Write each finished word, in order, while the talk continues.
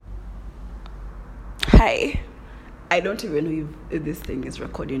Hi. I don't even know if this thing is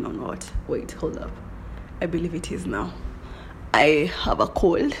recording or not. Wait, hold up. I believe it is now. I have a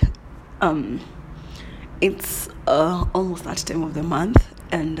cold. It's almost that time of the month,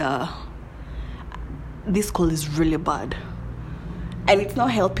 and this cold is really bad. And it's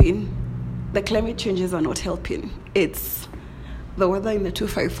not helping. The climate changes are not helping. It's the weather in the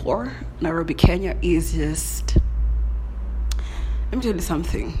 254, Nairobi, Kenya is just... Let me tell you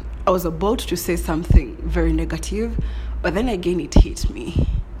something. I was about to say something very negative, but then again it hit me.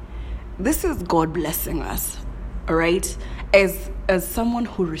 This is God blessing us, all right? As someone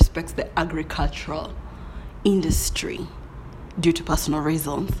who respects the agricultural industry due to personal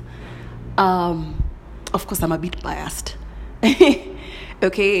reasons, of course I'm a bit biased.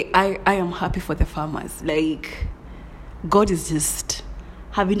 Okay, I am happy for the farmers. Like, God is just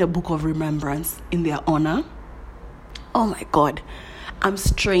having a book of remembrance in their honor. Oh my God, I'm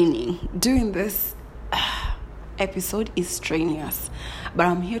straining. Doing this episode is strenuous, but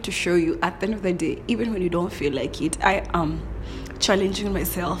I'm here to show you at the end of the day, even when you don't feel like it, I am challenging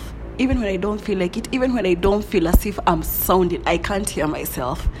myself. Even when I don't feel like it, even when I don't feel as if I'm sounding, I can't hear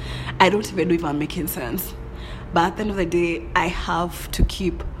myself. I don't even know if I'm making sense. But at the end of the day, I have to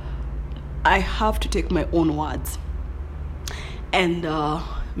take my own words and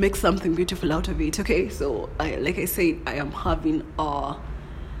make something beautiful out of it. Okay, so like I said, I am having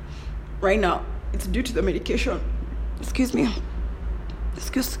right now, it's due to the medication. Excuse me,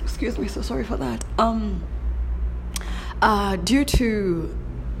 so sorry for that. Due to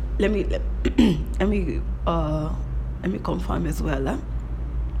let me confirm as well.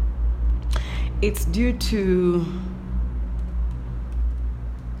 It's due to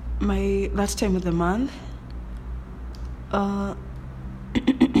that time of the month.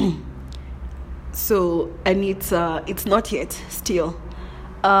 So, and it's not yet still.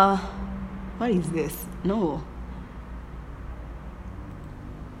 What is this? No.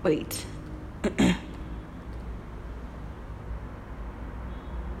 Wait.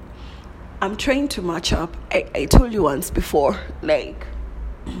 I'm trying to match up. I told you once before, like,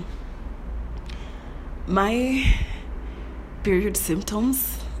 my period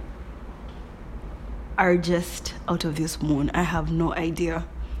symptoms are just out of this moon. I have no idea.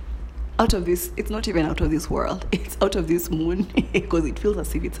 Out of this, it's not even out of this world. It's out of this moon because it feels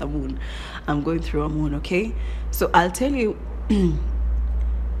as if it's a moon. I'm going through a moon, okay? So I'll tell you,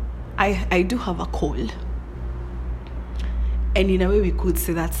 I do have a cold. And in a way we could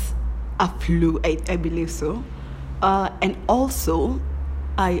say that's a flu, I believe so. And also,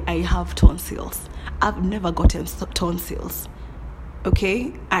 I have tonsils. I've never gotten tonsils.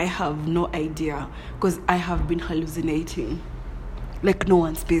 Okay, I have no idea because I have been hallucinating like no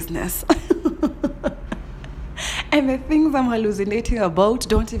one's business. And the things I'm hallucinating about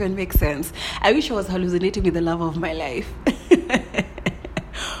don't even make sense. I wish I was hallucinating with the love of my life.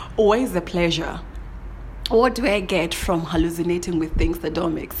 Where is the pleasure? What do I get from hallucinating with things that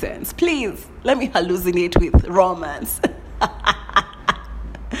don't make sense? Please, let me hallucinate with romance.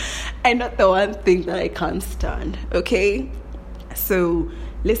 And not the one thing that I can't stand, okay? So,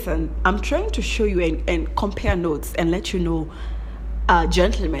 listen, I'm trying to show you and compare notes and let you know,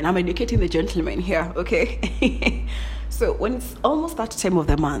 gentlemen, I'm educating the gentlemen here, okay? So, when it's almost that time of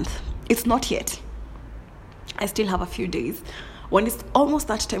the month, it's not yet. I still have a few days. When it's almost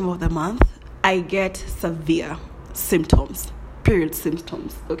that time of the month, I get severe symptoms, period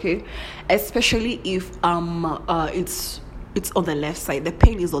symptoms, okay? Especially if it's on the left side. The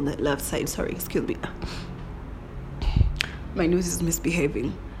pain is on the left side. Sorry, excuse me. My nose is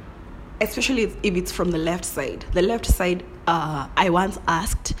misbehaving. Especially if it's from the left side. The left side, I once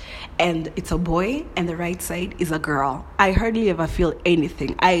asked, and it's a boy, and the right side is a girl. I hardly ever feel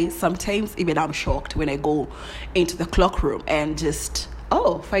anything. Sometimes even I'm shocked when I go into the clock room and just,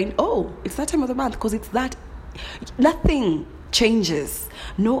 it's that time of the month because it's that, nothing changes,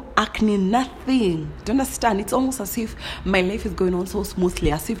 no acne, nothing. Do you understand? It's almost as if my life is going on so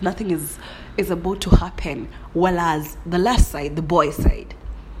smoothly, as if nothing is about to happen. Whereas the last side, the boy side,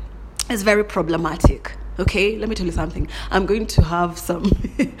 is very problematic. Okay, let me tell you something. I'm going to have some.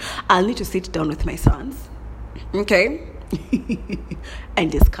 I'll need to sit down with my sons, okay,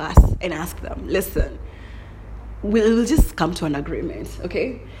 and discuss and ask them. Listen, we'll just come to an agreement.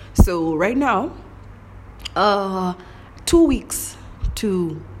 Okay, so right now, 2 weeks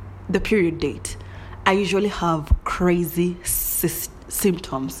to the period date, I usually have crazy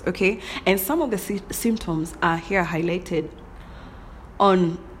symptoms, okay? And some of the symptoms are here highlighted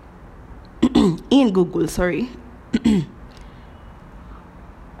on in Google, sorry.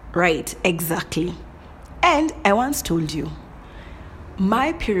 Right, exactly. And I once told you,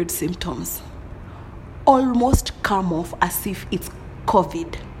 my period symptoms almost come off as if it's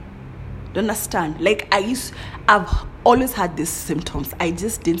COVID. Do you understand? Like I've always had these symptoms. I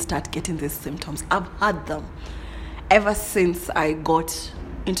just didn't start getting these symptoms. I've had them ever since I got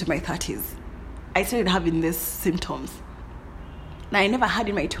into my 30s. I started having these symptoms. Now, I never had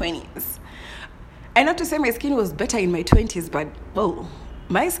in my 20s. And not to say my skin was better in my 20s, but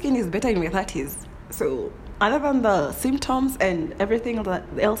my skin is better in my 30s. So other than the symptoms and everything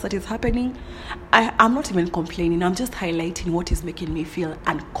else that is happening, I'm not even complaining. I'm just highlighting what is making me feel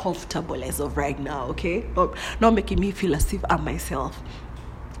uncomfortable as of right now, okay? Not making me feel as if I'm myself.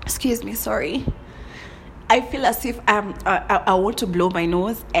 Excuse me, sorry. I feel as if I want to blow my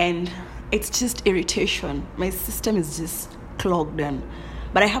nose, and it's just irritation. My system is just clogged in.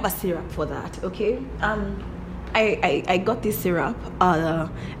 But I have a syrup for that, okay? I got this syrup.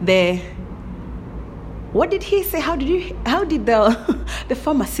 What did he say? How did the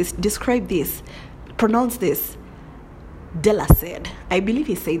pharmacist describe this? Pronounce this? Delacid. I believe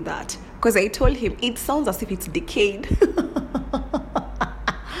he said that. Because I told him it sounds as if it's decayed.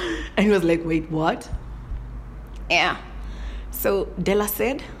 And he was like, wait, what? Yeah. So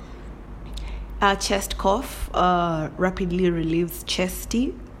Delacid, chest cough, rapidly relieves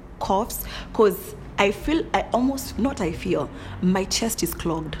chesty coughs. Because my chest is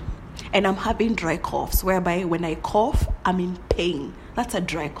clogged. And I'm having dry coughs, whereby when I cough, I'm in pain. That's a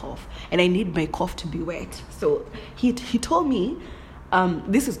dry cough. And I need my cough to be wet. So he told me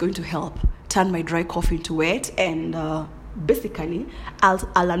this is going to help turn my dry cough into wet. And basically, I'll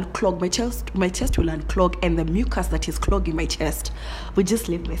unclog my chest. My chest will unclog. And the mucus that is clogging my chest will just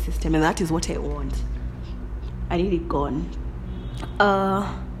leave my system. And that is what I want. I need it gone.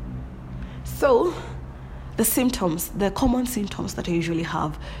 So the symptoms, the common symptoms that I usually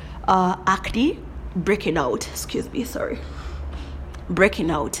have, acne, breaking out.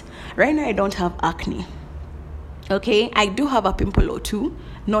 Breaking out. Right now I don't have acne. Okay, I do have a pimple or two,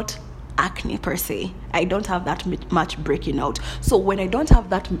 not acne per se. I don't have that much breaking out. So when I don't have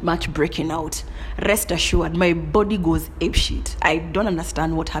that much breaking out, rest assured my body goes apeshit. I don't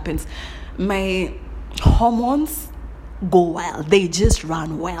understand what happens. My hormones go wild. They just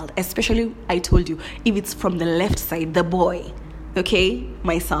run wild. Especially, I told you, if it's from the left side, the boy. Okay,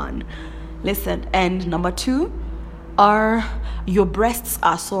 my son. Listen, and number 2 are your breasts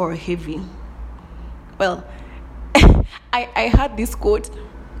are sore or heavy. Well, I had this quote,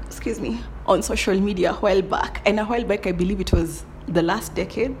 on social media a while back. And a while back, I believe it was the last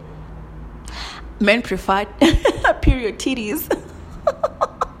decade. Men preferred period titties.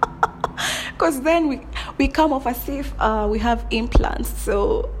 Because then we come off as if we have implants.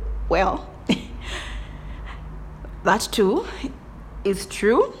 So, well, that too is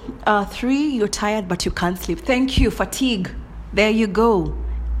true. 3, you're tired but you can't sleep. Thank you, fatigue. There you go.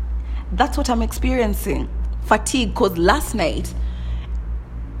 That's what I'm experiencing. Fatigue, because last night,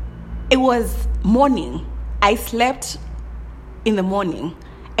 it was morning. I slept in the morning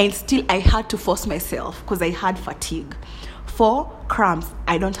and still I had to force myself because I had fatigue. 4, cramps.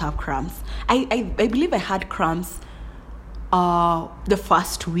 I don't have cramps. I believe I had cramps the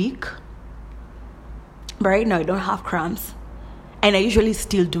first week. But right now I don't have cramps. And I usually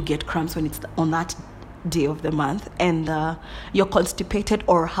still do get cramps when it's on that day of the month. And you're constipated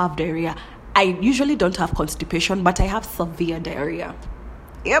or have diarrhea. I usually don't have constipation, but I have severe diarrhea.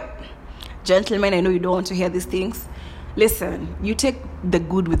 Yep. Gentlemen, I know you don't want to hear these things. Listen, you take the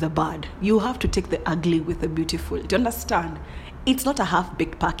good with the bad. You have to take the ugly with the beautiful. Do you understand? It's not a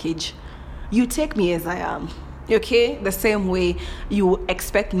half-baked package. You take me as I am. Okay? The same way you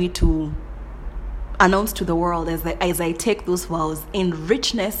expect me to announce to the world as I take those vows in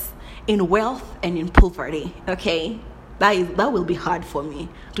richness, in wealth, and in poverty. Okay? That will be hard for me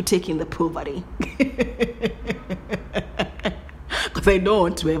to take in the poverty. Because I don't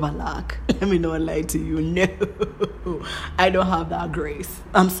want to ever lack. Let me not lie to you. No, I don't have that grace.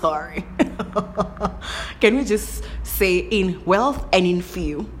 I'm sorry. Can we just say in wealth and in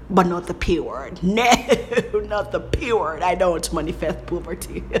few, but not the P word? No, not the P word. I don't manifest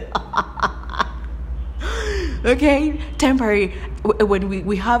poverty. Okay, temporary. When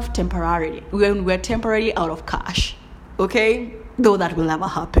we have temporarily, when we're temporarily out of cash. Okay, though that will never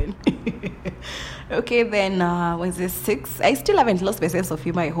happen. Okay, then was this 6? I still haven't lost my sense of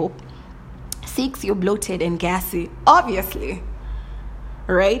humor, I hope. 6, you're bloated and gassy. Obviously.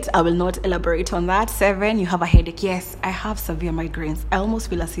 Right? I will not elaborate on that. 7, you have a headache. Yes, I have severe migraines. I almost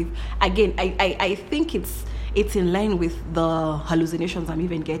feel as if, again, I think it's in line with the hallucinations I'm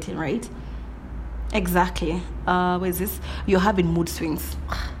even getting, right? Exactly. What is this? You're having mood swings.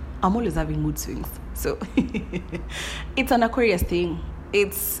 I'm always having mood swings. So, it's an Aquarius thing.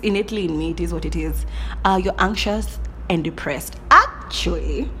 It's innately in me. It is what it is. You're anxious and depressed.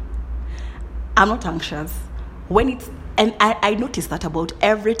 Actually, I'm not anxious. When it's, and I notice that about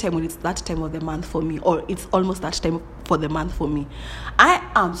every time when it's that time of the month for me, or it's almost that time for the month for me, I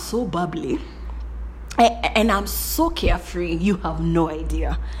am so bubbly and I'm so carefree. You have no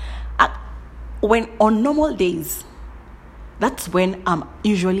idea. When on normal days, that's when I'm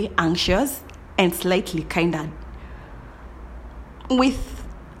usually anxious and slightly kind of with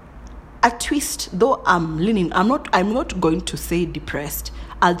a twist, though I'm not going to say depressed.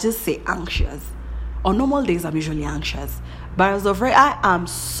 I'll just say anxious. On normal days, I'm usually anxious. But as of right, I am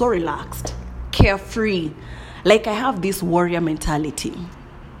so relaxed, carefree. Like I have this warrior mentality.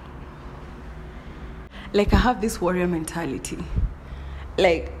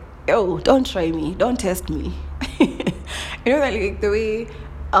 Like, oh, don't try me. Don't test me. Like the way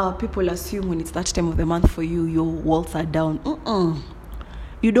people assume when it's that time of the month for you, your walls are down.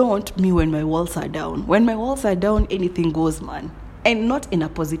 You don't want me when my walls are down. When my walls are down, anything goes, man. And not in a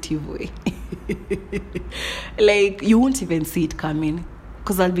positive way. Like, you won't even see it coming.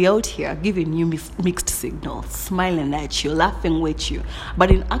 Because I'll be out here giving you mixed signals, smiling at you, laughing with you.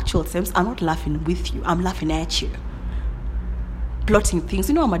 But in actual sense, I'm not laughing with you. I'm laughing at you. Plotting things.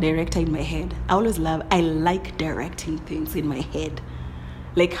 You know, I'm a director in my head. I like directing things in my head.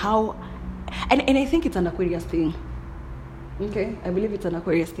 Like how... And I think it's an Aquarius thing. Okay? I believe it's an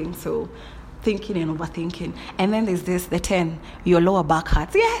Aquarius thing. So... thinking and overthinking. And then there's the 10, your lower back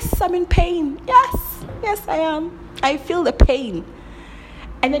hurts. Yes, I'm in pain. Yes, I am. I feel the pain.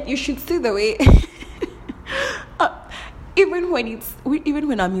 And then you should see the way, even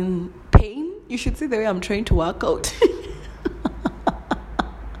when I'm in pain, you should see the way I'm trying to work out.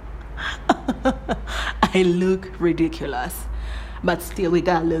 I look ridiculous, but still we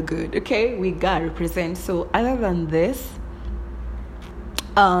gotta look good, okay? We gotta represent. So other than this,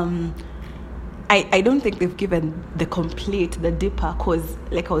 I don't think they've given the deeper, because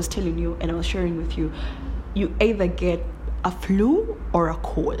like I was telling you and I was sharing with you, you either get a flu or a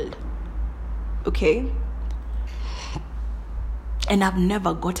cold, okay? And I've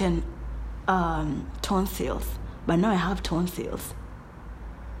never gotten tonsils, but now I have tonsils,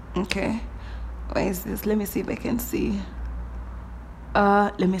 okay? Where is this? Let me see if I can see.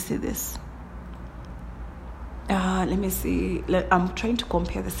 Let me see this. Let me see. I'm trying to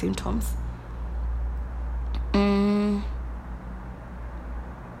compare the symptoms.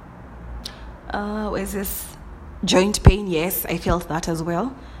 Where's this? Joint pain, yes, I felt that as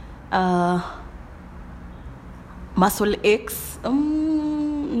well. Muscle aches,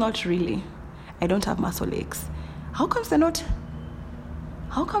 not really. I don't have muscle aches. How comes they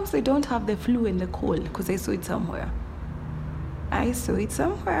don't have the flu and the cold? Because I saw it somewhere. Where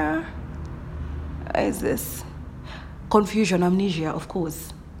is this? Confusion, amnesia, of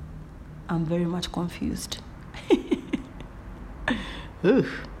course. I'm very much confused.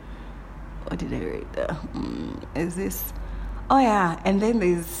 What did I write there? Is this? Oh yeah, and then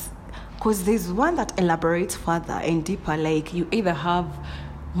there's one that elaborates further and deeper. Like, you either have,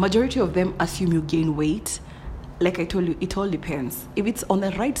 majority of them assume you gain weight. Like I told you, it all depends. If it's on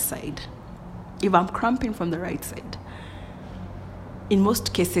the right side, if I'm cramping from the right side, in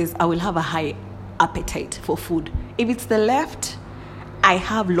most cases I will have a high appetite for food. If it's the left, I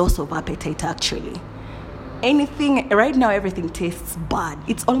have loss of appetite actually. Anything, right now everything tastes bad.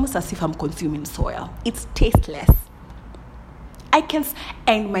 It's almost as if I'm consuming soil. It's tasteless.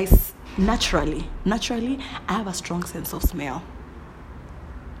 Naturally, I have a strong sense of smell.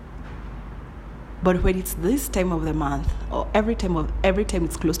 But when it's this time of the month, or every time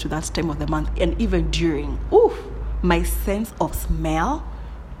it's close to that time of the month, and even during, my sense of smell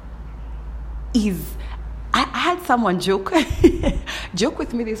is... I had someone joke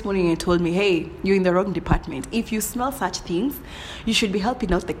with me this morning and told me, hey, you're in the wrong department. If you smell such things, you should be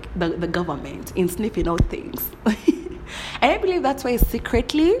helping out the government in sniffing out things. And I believe that's why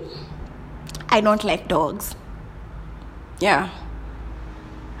secretly I don't like dogs. Yeah.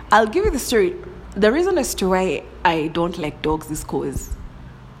 I'll give you the story. The reason as to why I don't like dogs is because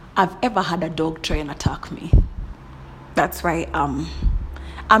I've ever had a dog try and attack me. That's why I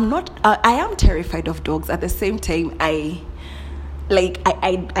am terrified of dogs. At the same time, I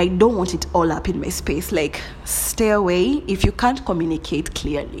don't want it all up in my space. Like, stay away if you can't communicate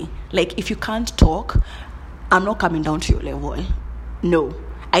clearly. Like, if you can't talk, I'm not coming down to your level. No.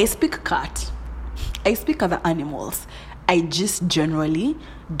 I speak cat. I speak other animals. I just generally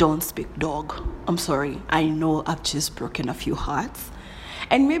don't speak dog. I'm sorry. I know I've just broken a few hearts.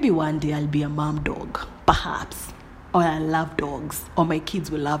 And maybe one day I'll be a mom dog. Perhaps. Or I love dogs, or my kids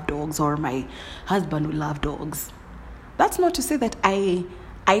will love dogs, or my husband will love dogs. That's not to say that I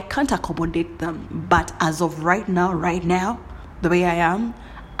can't accommodate them, but as of right now, the way I am,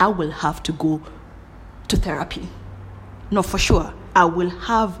 I will have to go to therapy. No, for sure. I'll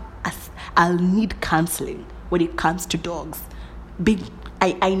need counseling when it comes to dogs.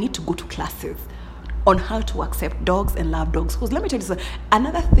 I need to go to classes on how to accept dogs and love dogs. Because let me tell you something,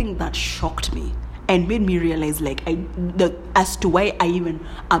 another thing that shocked me and made me realize as to why I even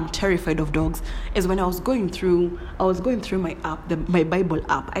am terrified of dogs is when I was going through my app, my Bible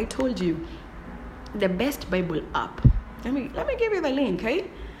app. I told you the best Bible app. Let me give you the link, okay?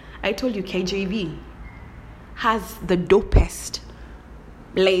 I told you KJV has the dopest.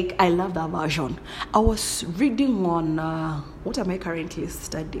 I love that version. I was reading on what am I currently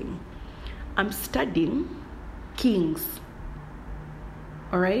studying? I'm studying Kings.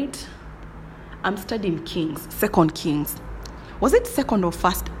 All right? I'm studying Kings, 2 Kings. Was it second or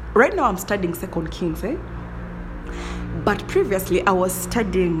first? Right now I'm studying 2 Kings, eh? But previously I was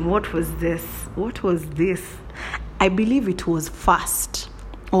studying, what was this? I believe it was first,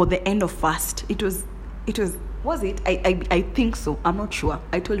 or the end of first. It was, I think so. I'm not sure.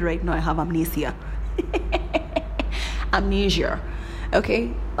 I told you right now I have amnesia.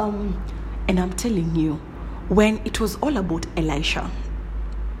 Okay? And I'm telling you, when it was all about Elisha,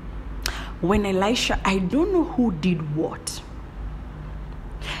 I don't know who did what,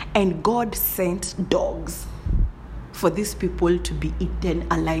 and God sent dogs for these people to be eaten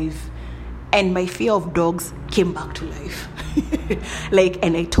alive, and my fear of dogs came back to life.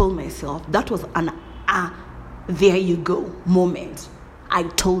 And I told myself, that was an there you go moment. I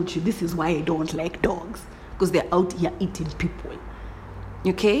told you, this is why I don't like dogs, because they're out here eating people.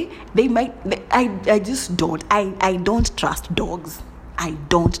 Okay? I just don't. I don't trust dogs. I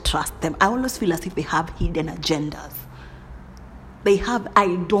don't trust them. I always feel as if they have hidden agendas. I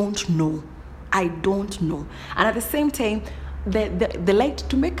don't know. And at the same time, the light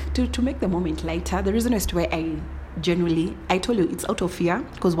to make the moment lighter, the reason as to why I told you it's out of fear,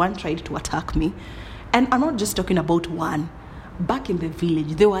 because one tried to attack me. And I'm not just talking about one. Back in the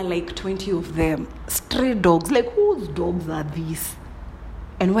village, there were 20 of them. Stray dogs. Whose dogs are these?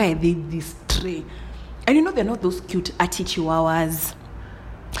 And why are they this stray? And they're not those cute Chihuahuas,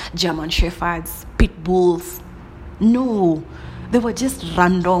 German Shepherds, Pit Bulls. No. They were just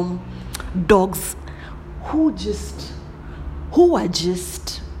random dogs who are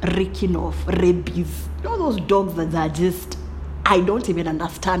just raking off rabies. Those dogs that are just, I don't even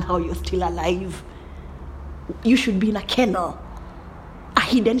understand how you're still alive. You should be in a kennel, a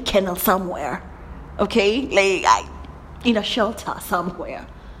hidden kennel somewhere, okay? In a shelter somewhere,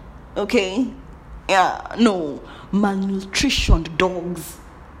 okay? Yeah, no, malnutritioned dogs,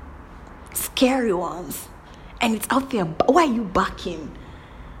 scary ones, and it's out there. Why are you barking?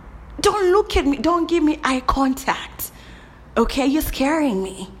 Don't look at me. Don't give me eye contact, okay? You're scaring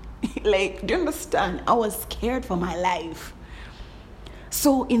me. Do you understand? I was scared for my life.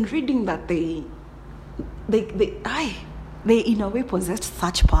 So in reading that they in a way possessed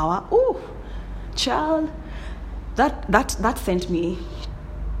such power. Oh, child, that sent me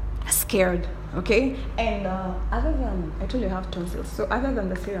scared. Okay, and other than, I told you I have tonsils. So other than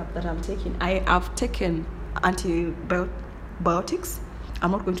the syrup that I'm taking, I have taken antibiotics.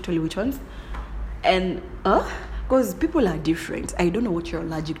 I'm not going to tell you which ones. And because people are different, I don't know what you're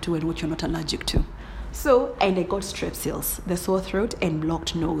allergic to and what you're not allergic to. So, and I got strepsils, the sore throat and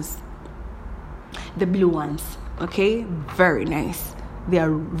blocked nose. The blue ones, okay? Very nice. They are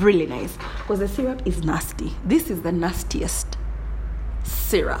really nice. Because the syrup is nasty. This is the nastiest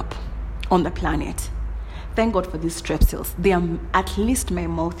syrup on the planet. Thank God for these strepsils. They are, at least my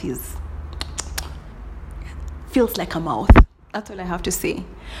mouth feels like a mouth. That's all I have to say.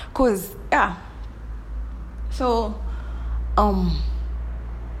 Because, yeah. So,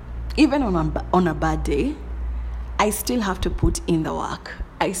 even on a bad day, I still have to put in the work.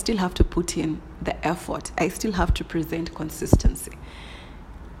 I still have to put in the effort. I still have to present consistency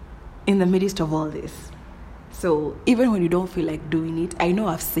in the midst of all this. So even when you don't feel like doing it, I know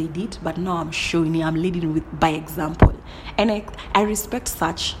I've said it, but now I'm showing you, I'm leading by example. And I respect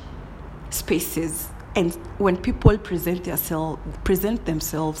such spaces. And when people present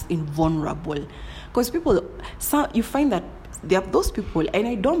themselves in vulnerable, because you find that there are those people, and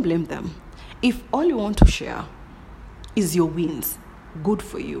I don't blame them. If all you want to share is your wins, good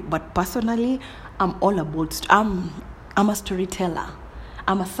for you. But personally, I'm all about, I'm a storyteller.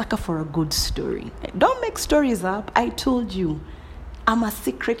 I'm a sucker for a good story. Don't make stories up. I told you, I'm a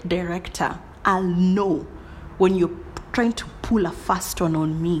secret director. I'll know when you're trying to pull a fast one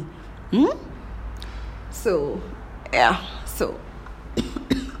on me. So, yeah. So,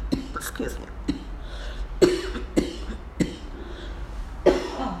 excuse me.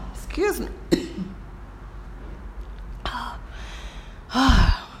 Excuse me.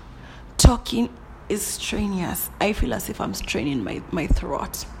 Talking is strenuous. I feel as if I'm straining my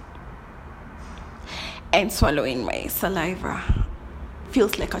throat. And swallowing my saliva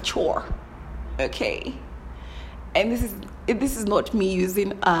feels like a chore. Okay? And this is not me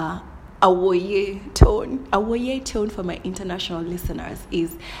using a woye tone. A woye tone for my international listeners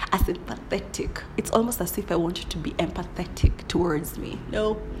is as empathetic. It's almost as if I want you to be empathetic towards me.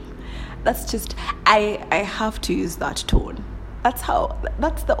 No, that's just I have to use that tone. That's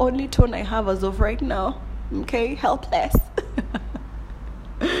the only tone I have as of right now. Okay, helpless.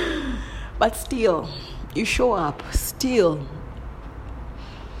 But still, you show up. Still.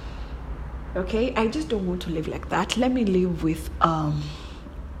 Okay, I just don't want to live like that. Let me live with a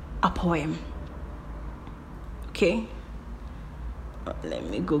poem. Okay, let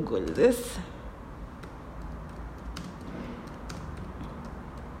me Google this.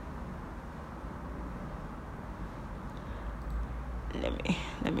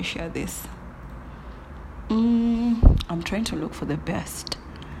 Let me share this. I'm trying to look for the best.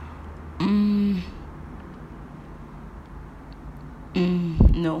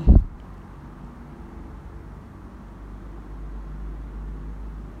 No.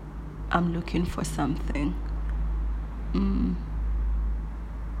 I'm looking for something.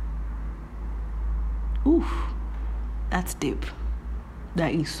 Oof, that's deep.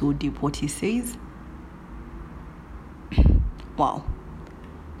 That is so deep what he says. Wow,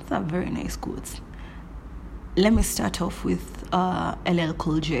 those are very nice quotes. Let me start off with LL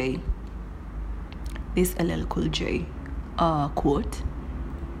Cool J. This LL Cool J quote,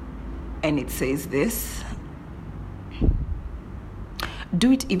 and it says this: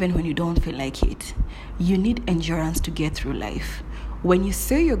 do it even when you don't feel like it. You need endurance to get through life. When you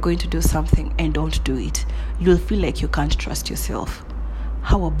say you're going to do something and don't do it, you'll feel like you can't trust yourself.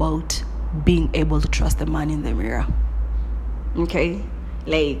 How about being able to trust the man in the mirror? Okay?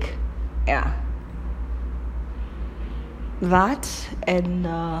 Like, yeah. That and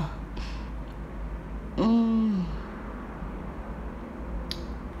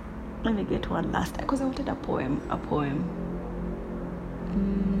let me get one last time because I wanted a poem.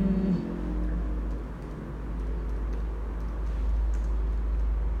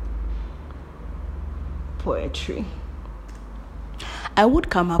 Poetry. I would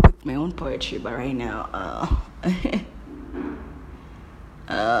come up with my own poetry, but right now,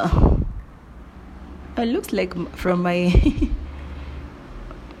 it looks like from my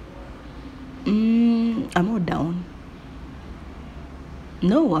I'm not down.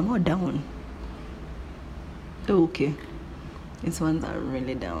 No, I'm not down. Oh, okay. These ones are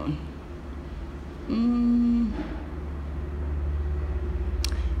really down.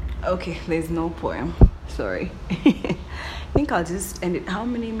 Okay, there's no poem. Sorry. I think I'll just end it. How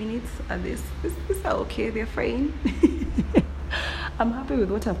many minutes are this? These are okay. They're fine. I'm happy with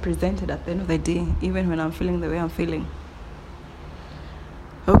what I've presented at the end of the day, even when I'm feeling the way I'm feeling.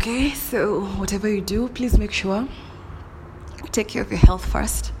 Okay, so whatever you do, please make sure you take care of your health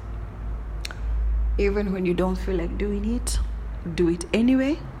first. Even when you don't feel like doing it, do it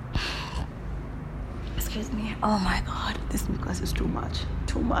anyway. Excuse me. Oh my God, this mucus is too much.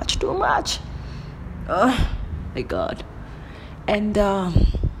 Oh my God. And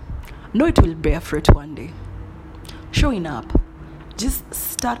know it will bear fruit one day. Showing up. Just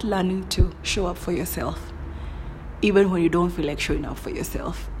start learning to show up for yourself, even when you don't feel like showing up for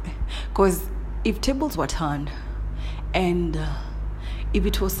yourself. Because if tables were turned, and if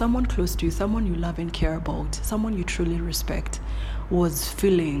it was someone close to you, someone you love and care about, someone you truly respect, was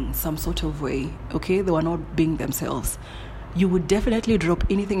feeling some sort of way, okay, they were not being themselves, you would definitely drop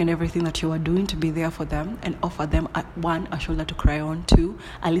anything and everything that you are doing to be there for them and offer them, one, a shoulder to cry on, two,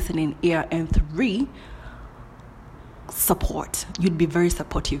 a listening ear, and three, support. You'd be very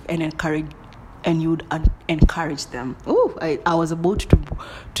supportive and you'd encourage them. Oh, I was about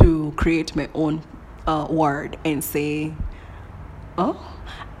to create my own word and say,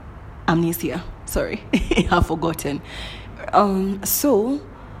 amnesia. Sorry, I've forgotten. So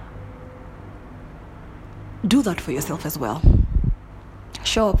do that for yourself as well.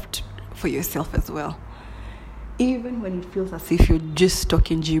 Show up for yourself as well, even when it feels as if you're just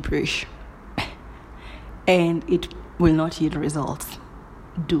talking gibberish and it will not yield results.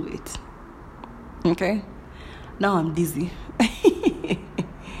 Do it. Okay? Now I'm dizzy.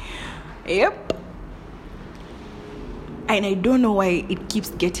 Yep. And I don't know why it keeps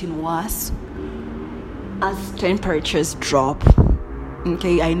getting worse as temperatures drop.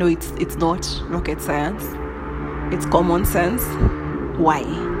 Okay, I know it's not rocket science. It's common sense. Why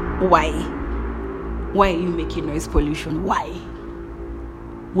are you making noise pollution? Why?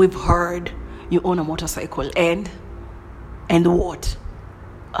 We've heard you own a motorcycle, and what?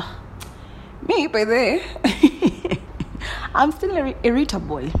 Me, by the I'm still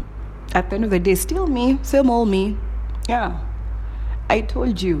irritable. At the end of the day, still me, same old me. Yeah. I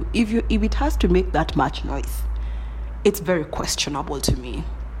told you, if it has to make that much noise, it's very questionable to me.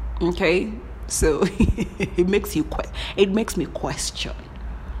 Okay? So it makes me question.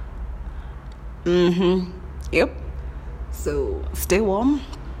 Yep. So stay warm.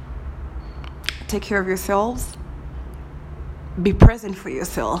 Take care of yourselves. Be present for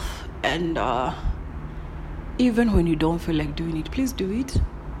yourself, and even when you don't feel like doing it, please do it.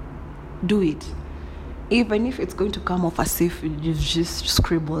 Do it. Even if it's going to come off as if you've just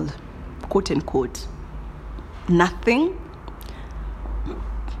scribbled, quote unquote, nothing.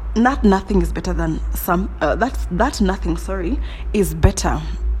 Nothing is better than that nothing, is better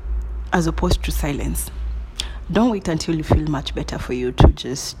as opposed to silence. Don't wait until you feel much better for you to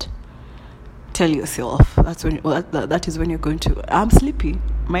just tell yourself. That is when you're going to. I'm sleepy.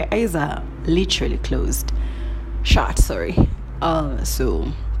 My eyes are literally closed, shut.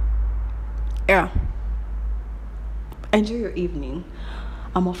 So yeah. Enjoy your evening.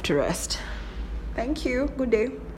 I'm off to rest. Thank you. Good day.